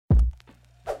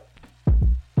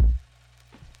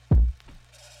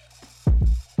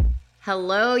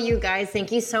Hello, you guys.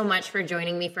 Thank you so much for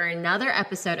joining me for another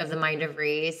episode of The Mind of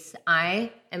Reese.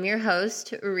 I am your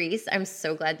host, Reese. I'm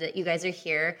so glad that you guys are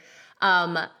here.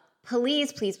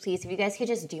 Please, if you guys could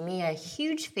just do me a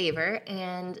huge favor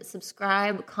and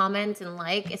subscribe, comment, and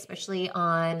like, especially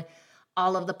on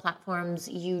all of the platforms,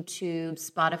 YouTube,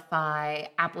 Spotify,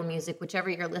 Apple Music, whichever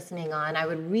you're listening on. I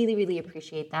would really, really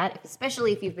appreciate that,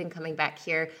 especially if you've been coming back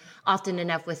here often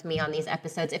enough with me on these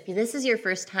episodes. If this is your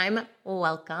first time,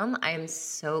 welcome. I am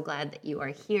so glad that you are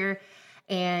here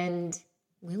and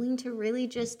willing to really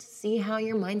just see how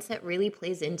your mindset really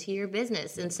plays into your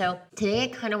business. And so today I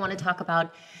kind of want to talk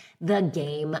about the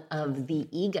game of the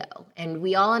ego. And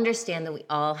we all understand that we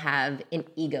all have an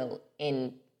ego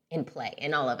in play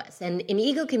in all of us. And an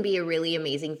ego can be a really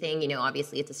amazing thing. You know,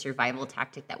 obviously it's a survival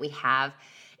tactic that we have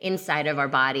inside of our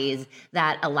bodies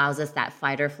that allows us that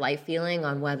fight or flight feeling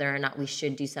on whether or not we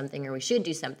should do something or we should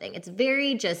do something. It's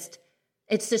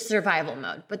just survival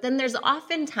mode. But then there's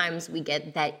oftentimes we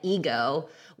get that ego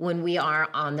when we are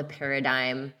on the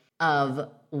paradigm of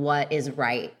what is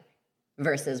right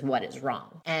versus what is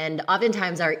wrong. And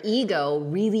oftentimes our ego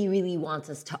really, really wants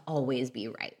us to always be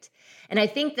right. And I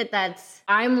think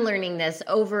I'm learning this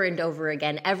over and over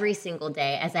again every single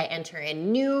day as I enter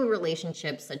in new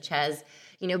relationships, such as,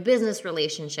 business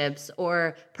relationships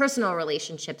or personal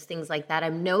relationships, things like that.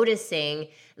 I'm noticing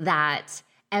that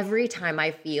every time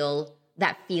I feel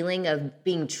that feeling of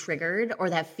being triggered or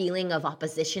that feeling of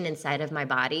opposition inside of my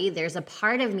body, there's a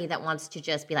part of me that wants to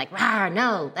just be like, rah,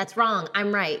 no, that's wrong.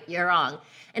 I'm right. You're wrong.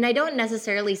 And I don't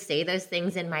necessarily say those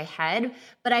things in my head,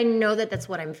 but I know that that's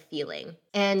what I'm feeling.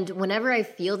 And whenever I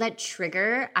feel that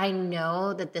trigger, I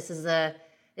know that this is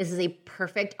a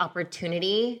perfect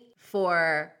opportunity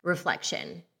for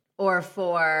reflection or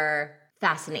for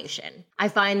fascination. I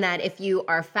find that if you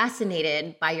are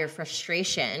fascinated by your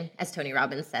frustration, as Tony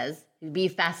Robbins says, be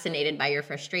fascinated by your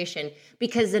frustration,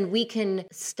 because then we can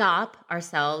stop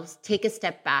ourselves, take a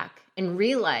step back, and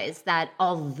realize that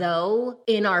although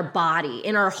in our body,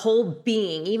 in our whole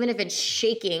being, even if it's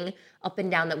shaking up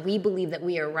and down, that we believe that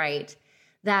we are right,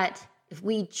 that if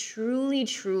we truly,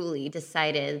 truly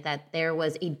decided that there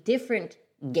was a different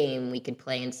game we could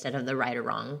play instead of the right or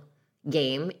wrong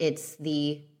game, it's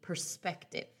the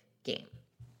perspective game.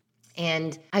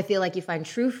 And I feel like you find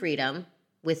true freedom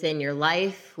within your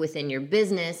life, within your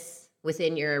business,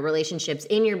 within your relationships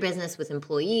in your business, with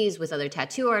employees, with other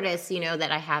tattoo artists,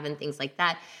 that I have and things like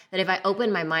that, that if I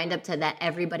open my mind up to that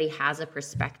everybody has a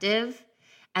perspective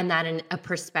and that a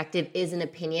perspective is an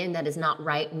opinion that is not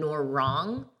right nor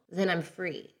wrong, then I'm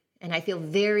free. And I feel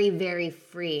very, very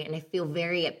free and I feel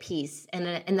very at peace. And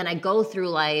then I go through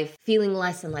life feeling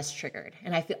less and less triggered.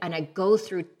 And I go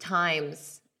through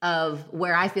times of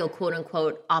where I feel quote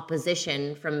unquote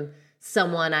opposition from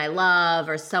someone I love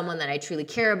or someone that I truly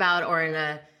care about or in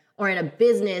a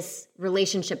business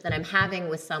relationship that I'm having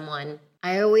with someone.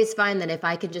 I always find that if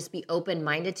I could just be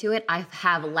open-minded to it, I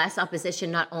have less opposition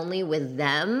not only with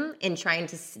them in trying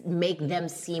to make them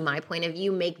see my point of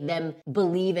view, make them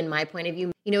believe in my point of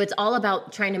view. It's all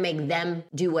about trying to make them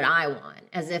do what I want,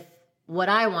 as if what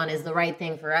I want is the right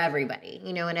thing for everybody,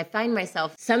 and I find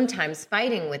myself sometimes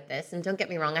fighting with this. And don't get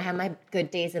me wrong, I have my good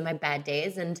days and my bad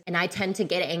days, and I tend to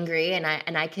get angry and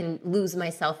I can lose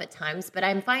myself at times. But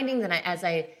I'm finding that as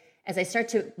I start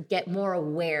to get more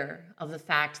aware of the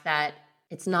fact that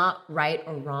it's not right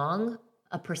or wrong,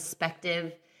 a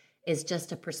perspective is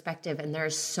just a perspective, and there are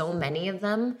so many of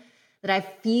them that I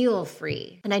feel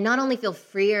free. And I not only feel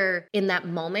freer in that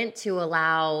moment to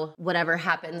allow whatever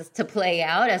happens to play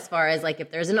out as far as like if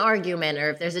there's an argument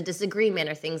or if there's a disagreement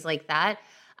or things like that,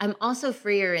 I'm also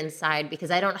freer inside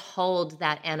because I don't hold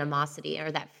that animosity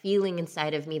or that feeling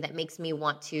inside of me that makes me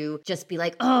want to just be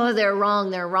like, oh, they're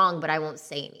wrong, but I won't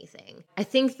say anything. I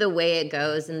think the way it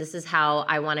goes, and this is how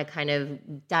I want to kind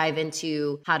of dive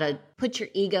into how to put your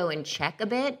ego in check a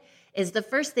bit, is the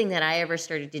first thing that I ever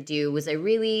started to do was I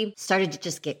really started to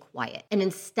just get quiet. And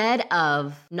instead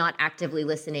of not actively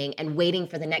listening and waiting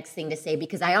for the next thing to say,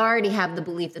 because I already have the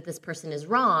belief that this person is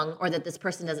wrong or that this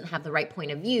person doesn't have the right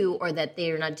point of view or that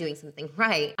they are not doing something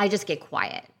right, I just get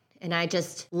quiet. And I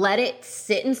just let it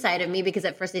sit inside of me because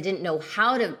at first I didn't know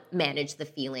how to manage the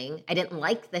feeling. I didn't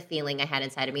like the feeling I had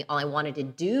inside of me. All I wanted to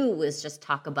do was just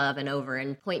talk above and over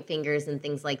and point fingers and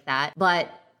things like that. But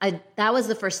that was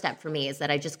the first step for me, is that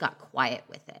I just got quiet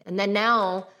with it. And then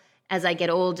now, as I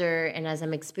get older and as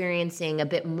I'm experiencing a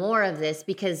bit more of this,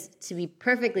 because to be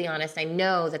perfectly honest, I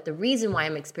know that the reason why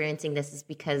I'm experiencing this is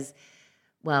because,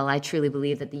 well, I truly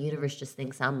believe that the universe just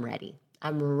thinks I'm ready.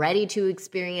 I'm ready to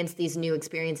experience these new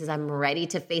experiences. I'm ready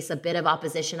to face a bit of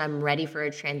opposition. I'm ready for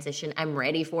a transition. I'm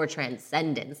ready for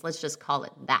transcendence. Let's just call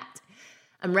it that.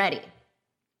 I'm ready.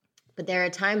 But there are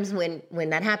times when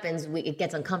that happens, it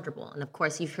gets uncomfortable. And of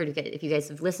course, you've heard, if you guys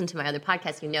have listened to my other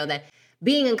podcasts, you know that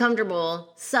being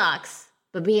uncomfortable sucks,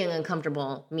 but being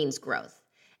uncomfortable means growth.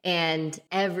 And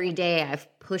every day I've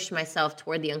pushed myself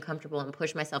toward the uncomfortable and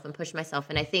pushed myself and pushed myself.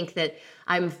 And I think that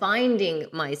I'm finding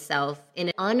myself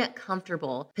in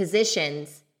uncomfortable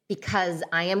positions because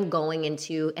I am going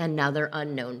into another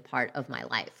unknown part of my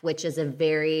life, which is a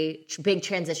very big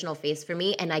transitional phase for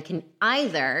me. And I can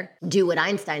either do what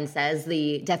Einstein says,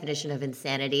 the definition of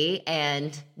insanity,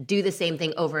 and do the same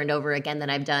thing over and over again that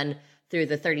I've done through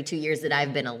the 32 years that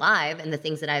I've been alive and the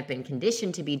things that I've been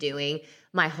conditioned to be doing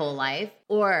my whole life,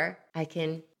 or I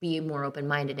can be more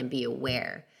open-minded and be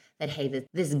aware that, hey,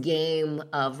 this game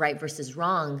of right versus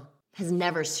wrong has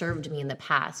never served me in the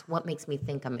past. What makes me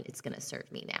think it's going to serve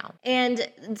me now? And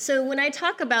so when I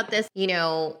talk about this,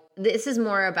 this is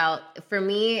more about, for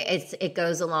me, it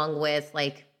goes along with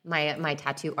like my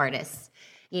tattoo artists,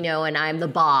 and I'm the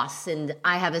boss and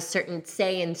I have a certain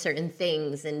say in certain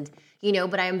things, and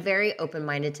but I am very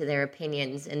open-minded to their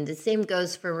opinions. And the same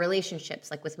goes for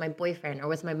relationships, like with my boyfriend or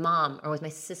with my mom or with my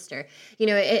sister.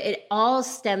 It all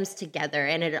stems together,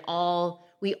 and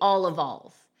we all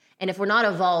evolve. And if we're not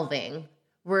evolving,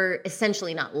 we're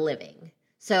essentially not living.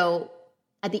 So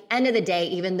at the end of the day,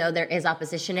 even though there is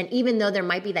opposition, and even though there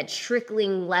might be that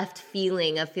trickling left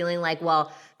feeling of feeling like,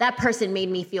 well, that person made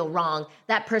me feel wrong,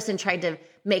 that person tried to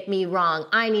make me wrong,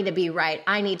 I need to be right,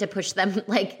 I need to push them,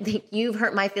 like, you've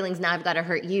hurt my feelings, now I've got to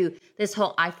hurt you, this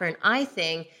whole eye for an eye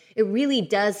thing, it really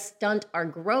does stunt our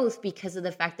growth because of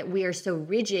the fact that we are so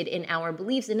rigid in our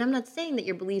beliefs. And I'm not saying that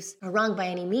your beliefs are wrong by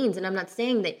any means, and I'm not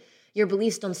saying that your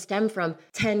beliefs don't stem from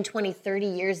 10, 20, 30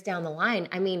 years down the line.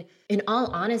 I mean, in all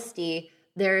honesty,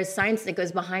 there is science that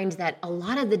goes behind that. A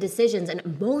lot of the decisions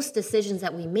and most decisions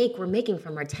that we make, we're making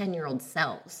from our 10-year-old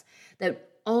selves. That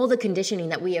all the conditioning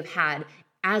that we have had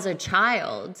as a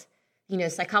child,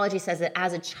 psychology says that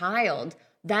as a child,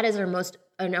 that is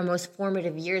in our most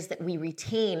formative years that we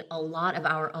retain a lot of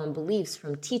our own beliefs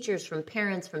from teachers, from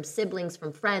parents, from siblings,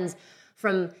 from friends,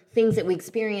 from things that we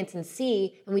experience and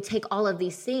see, and we take all of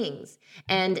these things.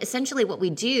 And essentially what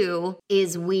we do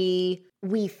is we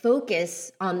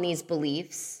focus on these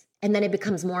beliefs, and then it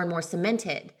becomes more and more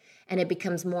cemented, and it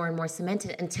becomes more and more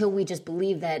cemented until we just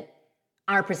believe that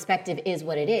our perspective is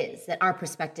what it is, that our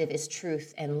perspective is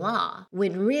truth and law,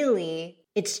 when really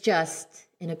it's just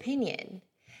an opinion.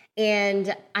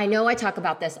 And I know I talk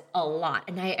about this a lot.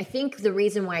 And I think the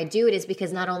reason why I do it is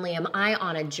because not only am I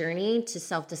on a journey to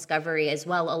self-discovery as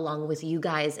well, along with you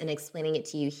guys and explaining it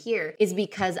to you here, is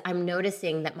because I'm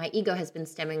noticing that my ego has been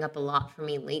stemming up a lot for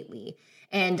me lately.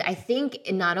 And I think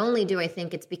not only do I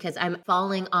think it's because I'm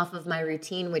falling off of my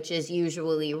routine, which is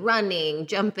usually running,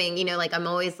 jumping, like I'm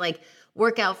always like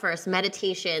workout first,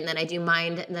 meditation, then I do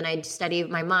mind, then I study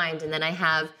my mind, and then I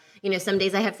have some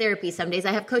days I have therapy, some days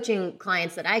I have coaching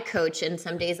clients that I coach, and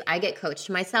some days I get coached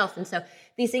myself. And so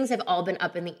these things have all been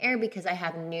up in the air because I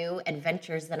have new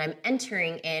adventures that I'm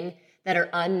entering in that are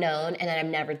unknown and that I've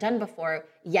never done before.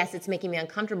 Yes, it's making me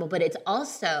uncomfortable, but it's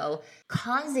also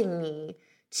causing me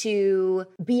to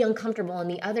be uncomfortable in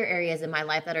the other areas in my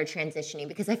life that are transitioning,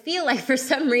 because I feel like for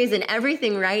some reason,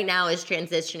 everything right now is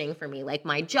transitioning for me, like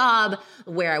my job,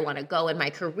 where I want to go in my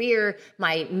career,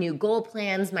 my new goal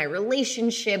plans, my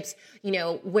relationships,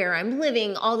 where I'm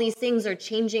living, all these things are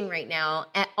changing right now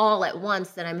all at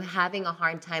once, that I'm having a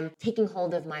hard time taking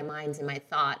hold of my minds and my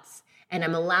thoughts. And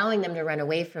I'm allowing them to run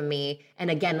away from me. And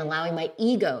again, allowing my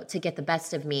ego to get the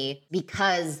best of me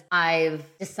because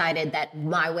I've decided that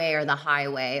my way or the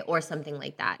highway or something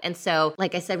like that. And so,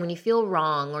 like I said, when you feel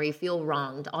wrong or you feel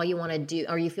wronged, all you want to do,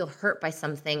 or you feel hurt by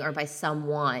something or by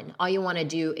someone, all you want to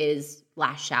do is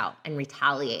lash out and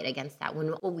retaliate against that. When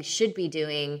what we should be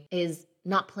doing is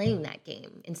not playing that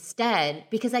game instead,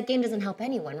 because that game doesn't help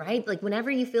anyone, right? Like whenever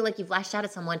you feel like you've lashed out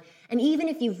at someone, and even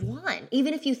if you've won,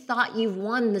 even if you thought you've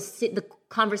won the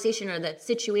conversation or the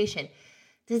situation,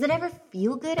 does it ever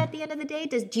feel good at the end of the day?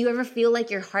 Do you ever feel like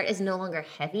your heart is no longer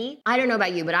heavy? I don't know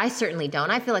about you, but I certainly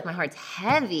don't. I feel like my heart's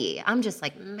heavy. I'm just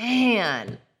like,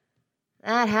 man,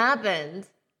 that happened.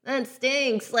 That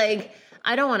stinks. Like,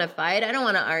 I don't want to fight. I don't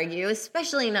want to argue,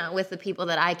 especially not with the people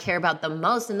that I care about the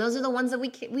most. And those are the ones that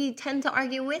we tend to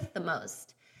argue with the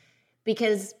most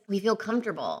because we feel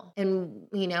comfortable and,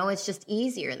 it's just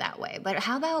easier that way. But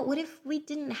how about what if we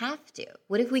didn't have to?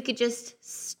 What if we could just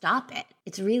stop it?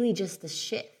 It's really just the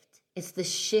shift. It's the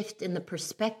shift in the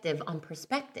perspective on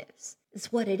perspectives.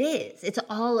 It's what it is. It's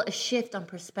all a shift on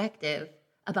perspective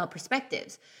about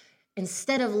perspectives.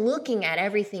 Instead of looking at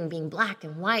everything being black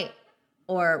and white,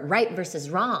 or right versus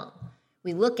wrong,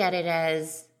 we look at it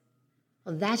as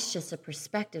Well, that's just a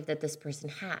perspective that this person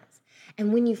has.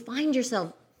 And when you find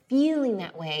yourself feeling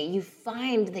that way, you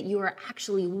find that you are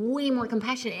actually way more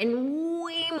compassionate and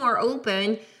way more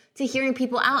open to hearing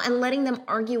people out and letting them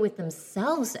argue with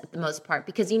themselves at the most part.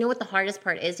 Because you know what the hardest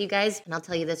part is, you guys? And I'll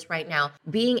tell you this right now.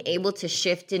 Being able to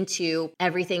shift into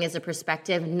everything as a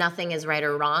perspective, nothing is right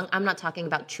or wrong. I'm not talking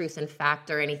about truth and fact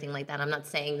or anything like that. I'm not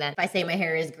saying that if I say my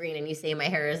hair is green and you say my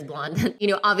hair is blonde,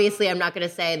 obviously I'm not going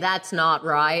to say that's not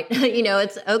right.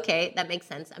 It's okay. That makes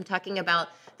sense. I'm talking about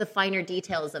the finer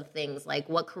details of things, like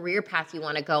what career path you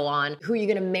want to go on, who are you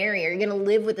going to marry, are you going to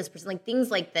live with this person, like things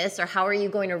like this, or how are you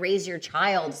going to raise your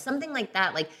child, something like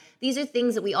that. Like these are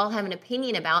things that we all have an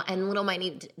opinion about and little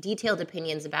minute detailed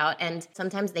opinions about, and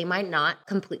sometimes they might not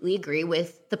completely agree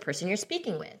with the person you're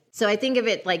speaking with. So I think of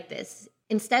it like this.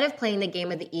 Instead of playing the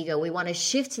game of the ego, we want to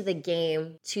shift to the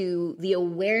game to the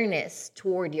awareness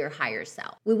toward your higher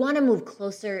self. We want to move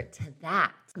closer to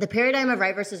that. The paradigm of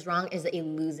right versus wrong is a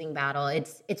losing battle.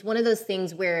 It's one of those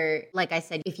things where, like I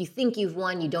said, if you think you've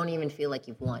won, you don't even feel like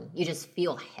you've won. You just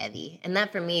feel heavy. And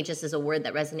that for me just is a word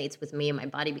that resonates with me and my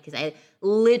body, because I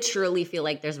literally feel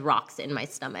like there's rocks in my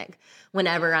stomach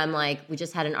whenever I'm like, we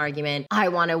just had an argument, I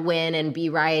want to win and be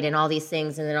right and all these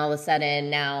things. And then all of a sudden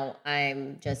now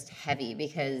I'm just heavy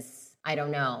because I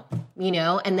don't know,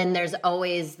 and then there's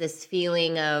always this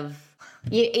feeling of,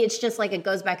 it's just like it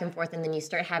goes back and forth, and then you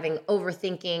start having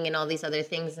overthinking and all these other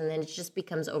things, and then it just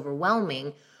becomes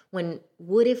overwhelming.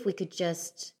 What if we could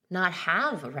just not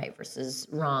have a right versus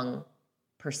wrong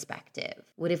perspective?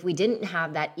 What if we didn't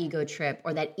have that ego trip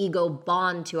or that ego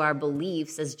bond to our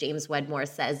beliefs, as James Wedmore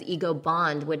says, ego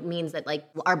bond, what means that like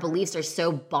our beliefs are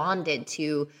so bonded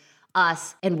to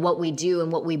us and what we do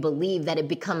and what we believe that it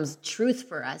becomes truth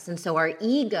for us. And so our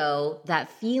ego, that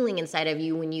feeling inside of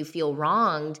you when you feel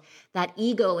wronged, that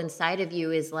ego inside of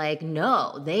you is like,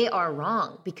 no, they are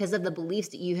wrong because of the beliefs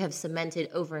that you have cemented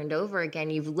over and over again.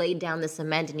 You've laid down the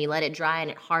cement and you let it dry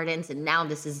and it hardens, and now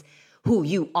this is who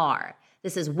you are.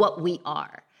 This is what we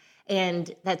are.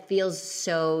 And that feels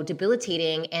so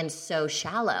debilitating and so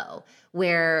shallow,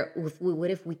 where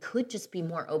what if we could just be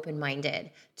more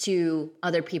open-minded to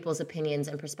other people's opinions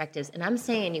and perspectives? And I'm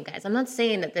saying, you guys, I'm not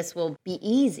saying that this will be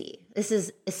easy. This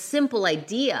is a simple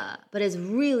idea, but it's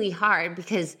really hard,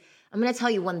 because I'm going to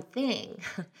tell you one thing.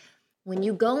 When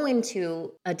you go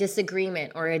into a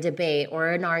disagreement or a debate or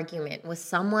an argument with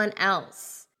someone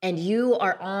else, and you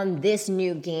are on this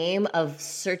new game of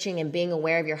searching and being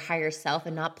aware of your higher self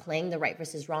and not playing the right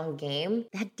versus wrong game,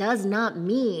 that does not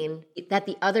mean that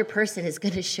the other person is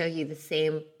going to show you the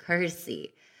same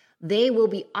courtesy. They will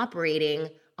be operating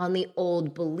on the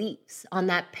old beliefs, on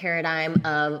that paradigm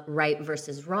of right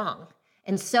versus wrong.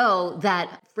 And so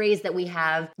that phrase that we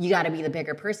have, you got to be the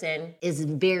bigger person, is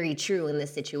very true in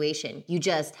this situation. You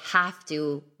just have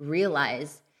to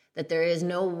realize that there is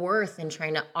no worth in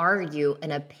trying to argue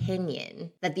an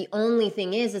opinion. That the only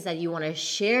thing is that you want to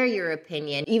share your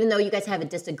opinion. Even though you guys have a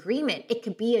disagreement, it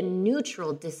could be a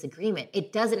neutral disagreement.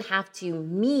 It doesn't have to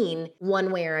mean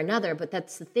one way or another, but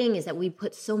that's the thing, is that we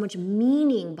put so much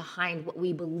meaning behind what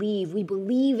we believe. We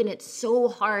believe in it so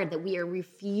hard that we are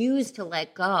refused to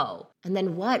let go. And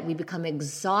then what? We become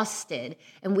exhausted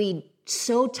and we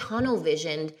so tunnel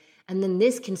visioned. And then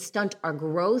this can stunt our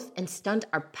growth and stunt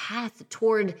our path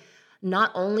toward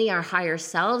not only our higher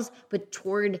selves, but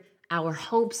toward our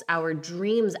hopes, our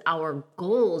dreams, our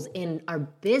goals in our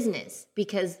business.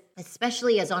 Because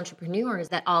especially as entrepreneurs,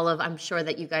 I'm sure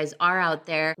that you guys are out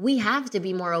there, we have to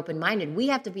be more open-minded. We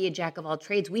have to be a jack of all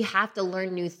trades. We have to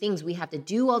learn new things. We have to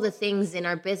do all the things in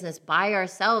our business by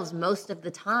ourselves most of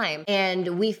the time.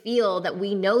 And we feel that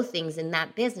we know things in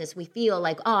that business. We feel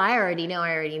like, oh, I already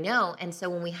know. And so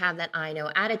when we have that I know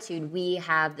attitude, we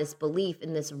have this belief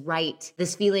in this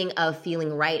feeling of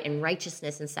feeling right and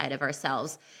righteousness inside of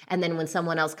ourselves. And then when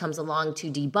someone else comes along to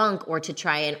debunk or to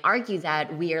try and argue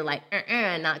that, we are like,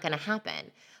 not going to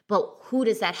happen. But who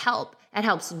does that help? That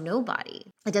helps nobody.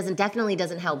 It definitely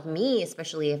doesn't help me,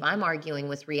 especially if I'm arguing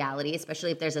with reality,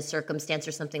 especially if there's a circumstance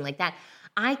or something like that.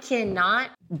 I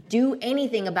cannot do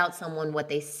anything about someone, what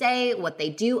they say, what they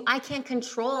do. I can't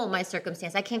control my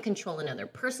circumstance. I can't control another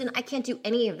person. I can't do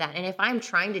any of that. And if I'm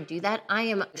trying to do that, I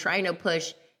am trying to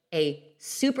push a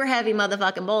super heavy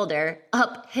motherfucking boulder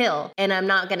uphill, and I'm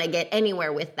not going to get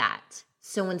anywhere with that.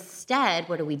 So instead,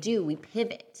 what do? We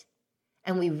pivot.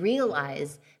 And we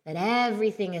realize that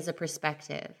everything is a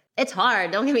perspective. It's hard.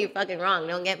 Don't get me fucking wrong.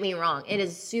 Don't get me wrong. It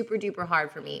is super duper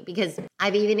hard for me, because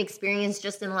I've even experienced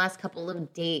just in the last couple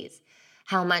of days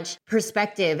how much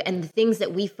perspective and the things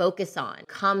that we focus on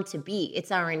come to be.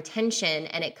 It's our intention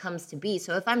and it comes to be.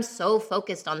 So if I'm so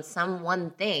focused on some one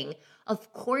thing,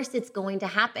 of course it's going to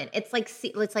happen. It's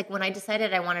like when I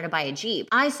decided I wanted to buy a Jeep.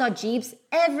 I saw Jeeps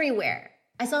everywhere.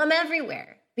 I saw them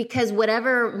everywhere. Because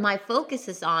whatever my focus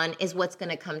is on is what's going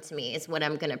to come to me, is what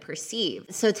I'm going to perceive.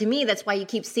 So to me, that's why you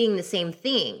keep seeing the same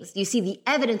things. You see the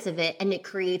evidence of it and it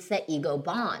creates that ego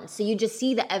bond. So you just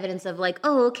see the evidence of like,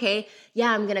 oh, okay,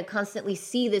 yeah, I'm going to constantly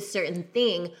see this certain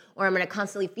thing, or I'm going to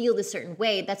constantly feel this certain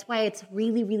way. That's why it's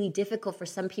really, really difficult for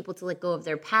some people to let go of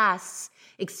their past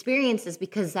experiences,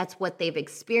 because that's what they've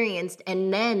experienced.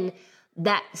 And then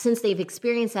that, since they've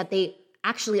experienced that, they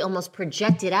actually almost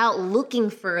project it out looking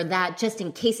for that just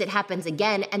in case it happens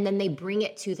again, and then they bring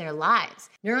it to their lives.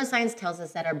 Neuroscience tells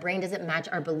us that our brain doesn't match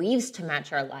our beliefs to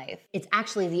match our life. It's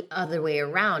actually the other way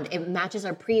around. It matches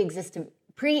our pre-existing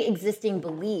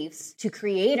beliefs to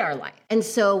create our life. And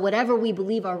so whatever we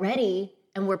believe already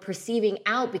and we're perceiving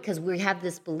out because we have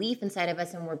this belief inside of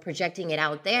us and we're projecting it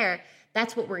out there,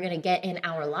 that's what we're going to get in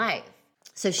our life.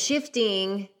 So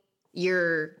shifting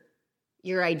your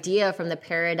idea from the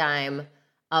paradigm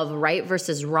of right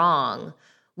versus wrong,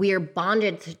 we are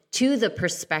bonded to the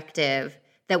perspective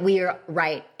that we are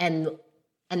right and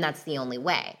that's the only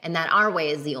way, and that our way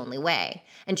is the only way.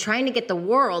 And trying to get the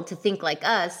world to think like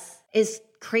us is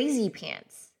crazy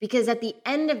pants, because at the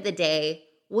end of the day,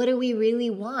 what do we really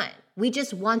want? We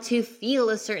just want to feel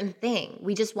a certain thing.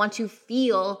 We just want to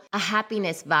feel a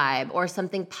happiness vibe or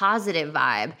something positive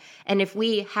vibe. And if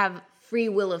we have free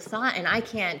will of thought, and I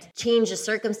can't change a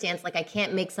circumstance, like I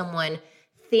can't make someone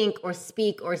think or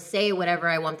speak or say whatever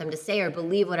I want them to say or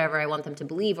believe whatever I want them to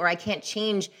believe, or I can't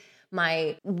change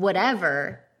my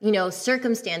whatever,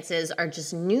 circumstances are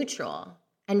just neutral.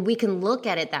 And we can look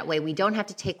at it that way. We don't have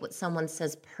to take what someone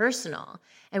says personal.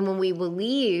 And when we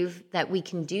believe that we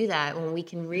can do that, when we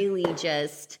can really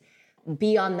just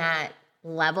be on that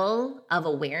level of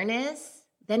awareness,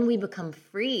 then we become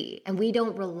free, and we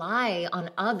don't rely on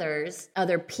others,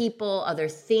 other people, other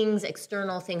things,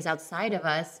 external things outside of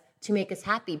us to make us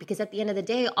happy. Because at the end of the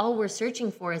day, all we're searching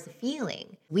for is a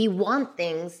feeling. We want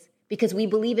things because we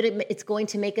believe it's going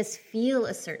to make us feel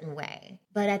a certain way.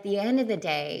 But at the end of the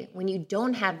day, when you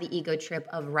don't have the ego trip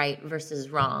of right versus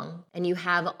wrong, and you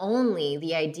have only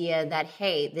the idea that,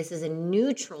 hey, this is a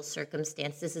neutral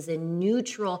circumstance, this is a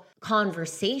neutral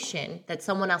conversation that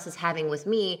someone else is having with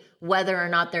me, whether or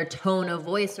not their tone of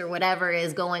voice or whatever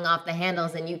is going off the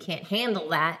handles and you can't handle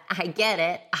that, I get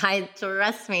it.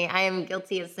 Trust me, I am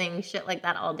guilty of saying shit like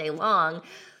that all day long.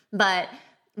 But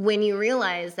when you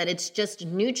realize that it's just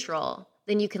neutral,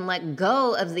 then you can let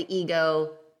go of the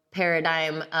ego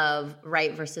paradigm of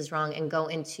right versus wrong and go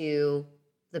into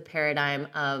the paradigm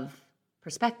of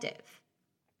perspective.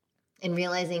 And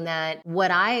realizing that what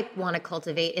I want to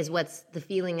cultivate is what's the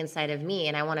feeling inside of me.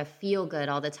 And I want to feel good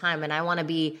all the time. And I want to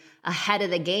be ahead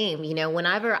of the game.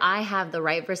 Whenever I have the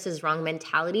right versus wrong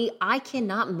mentality, I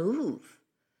cannot move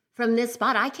from this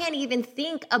spot. I can't even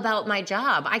think about my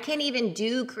job. I can't even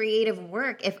do creative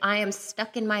work if I am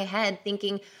stuck in my head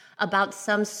thinking about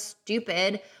some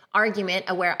stupid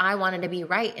argument where I wanted to be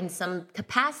right in some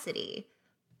capacity.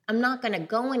 I'm not going to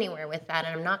go anywhere with that,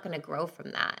 and I'm not going to grow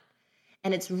from that.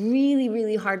 And it's really,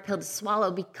 really hard pill to swallow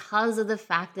because of the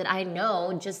fact that I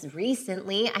know just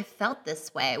recently I felt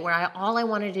this way where all I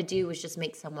wanted to do was just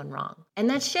make someone wrong. And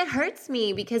that shit hurts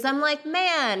me because I'm like,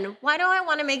 man, why do I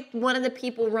want to make one of the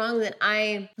people wrong that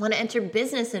I want to enter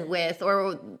business with,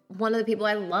 or one of the people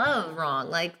I love wrong?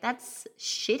 Like, that's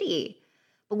shitty.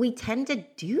 But we tend to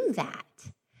do that.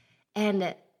 And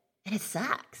it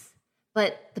sucks.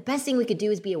 But the best thing we could do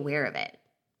is be aware of it.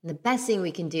 And the best thing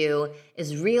we can do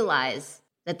is realize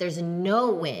that there's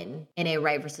no win in a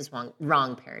right versus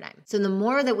wrong paradigm. So the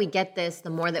more that we get this, the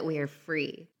more that we are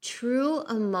free. True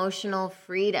emotional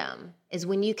freedom is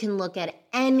when you can look at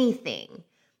anything,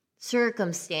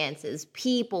 circumstances,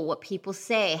 people, what people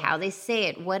say, how they say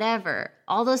it, whatever,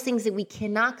 all those things that we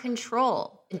cannot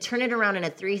control, and turn it around in a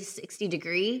 360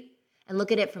 degree and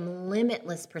look at it from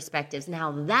limitless perspectives.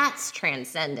 Now that's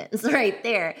transcendence right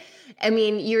there. I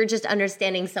mean, you're just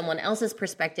understanding someone else's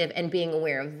perspective and being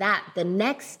aware of that. The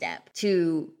next step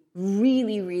to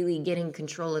really, really getting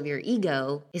control of your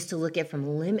ego is to look at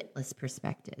from limitless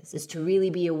perspectives, is to really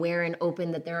be aware and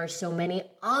open that there are so many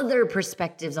other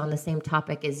perspectives on the same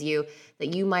topic as you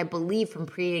that you might believe from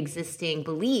pre-existing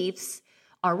beliefs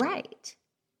are right,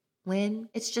 when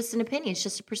it's just an opinion, it's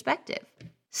just a perspective.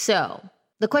 So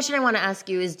the question I want to ask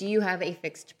you is, do you have a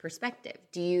fixed perspective?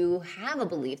 Do you have a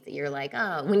belief that you're like,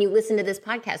 oh, when you listen to this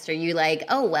podcast, are you like,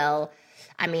 oh, well,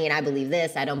 I mean, I believe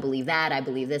this, I don't believe that, I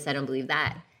believe this, I don't believe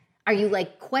that. Are you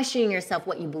like questioning yourself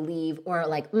what you believe or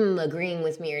like agreeing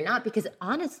with me or not? Because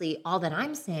honestly, all that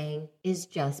I'm saying is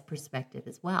just perspective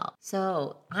as well.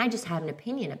 So I just have an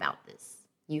opinion about this.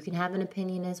 You can have an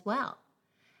opinion as well.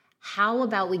 How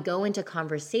about we go into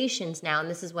conversations now? And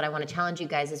this is what I want to challenge you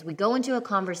guys is we go into a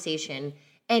conversation,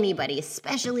 anybody,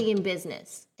 especially in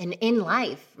business and in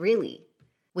life, really,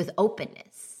 with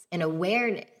openness and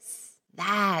awareness.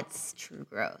 That's true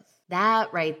growth.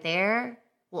 That right there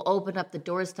will open up the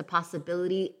doors to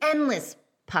possibility, endless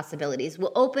possibilities.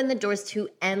 Will open the doors to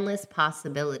endless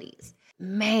possibilities.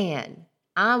 Man,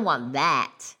 I want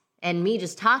that. And me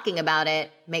just talking about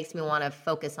it makes me want to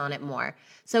focus on it more.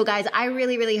 So guys, I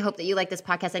really, really hope that you like this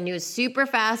podcast. I knew it was super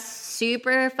fast,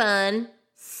 super fun,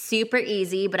 super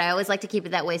easy, but I always like to keep it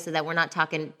that way so that we're not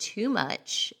talking too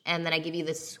much. And then I give you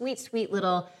the sweet, sweet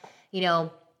little,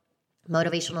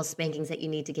 motivational spankings that you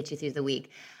need to get you through the week.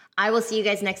 I will see you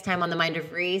guys next time on The Mind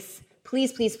of Reese.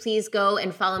 Please, please, please go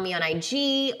and follow me on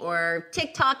IG or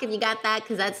TikTok if you got that,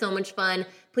 because that's so much fun.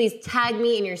 Please tag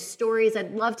me in your stories.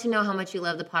 I'd love to know how much you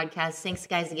love the podcast. Thanks,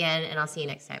 guys, again, and I'll see you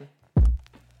next time.